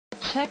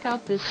Check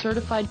out this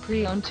certified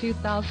pre-owned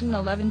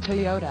 2011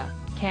 Toyota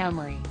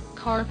Camry.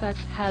 Carfax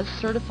has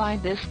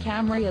certified this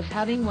Camry as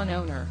having one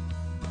owner.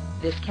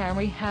 This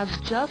Camry has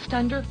just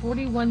under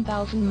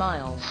 41,000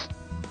 miles.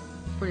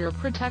 For your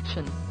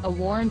protection, a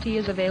warranty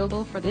is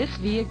available for this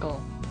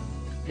vehicle.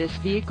 This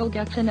vehicle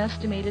gets an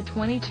estimated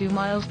 22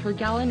 miles per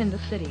gallon in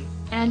the city,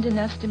 and an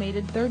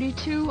estimated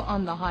 32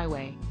 on the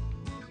highway.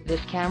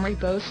 This Camry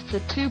boasts a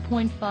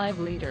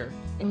 2.5-liter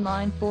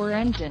inline-4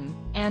 engine,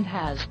 and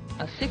has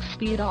a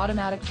 6-speed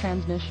automatic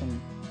transmission.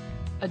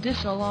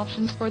 Additional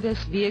options for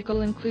this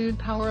vehicle include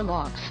power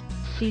locks,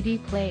 CD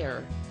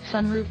player,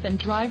 sunroof and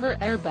driver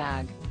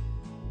airbag.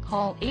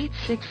 Call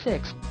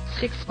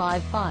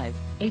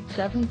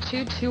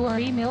 866-655-8722 or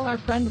email our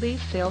friendly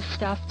sales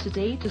staff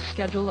today to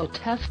schedule a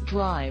test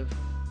drive.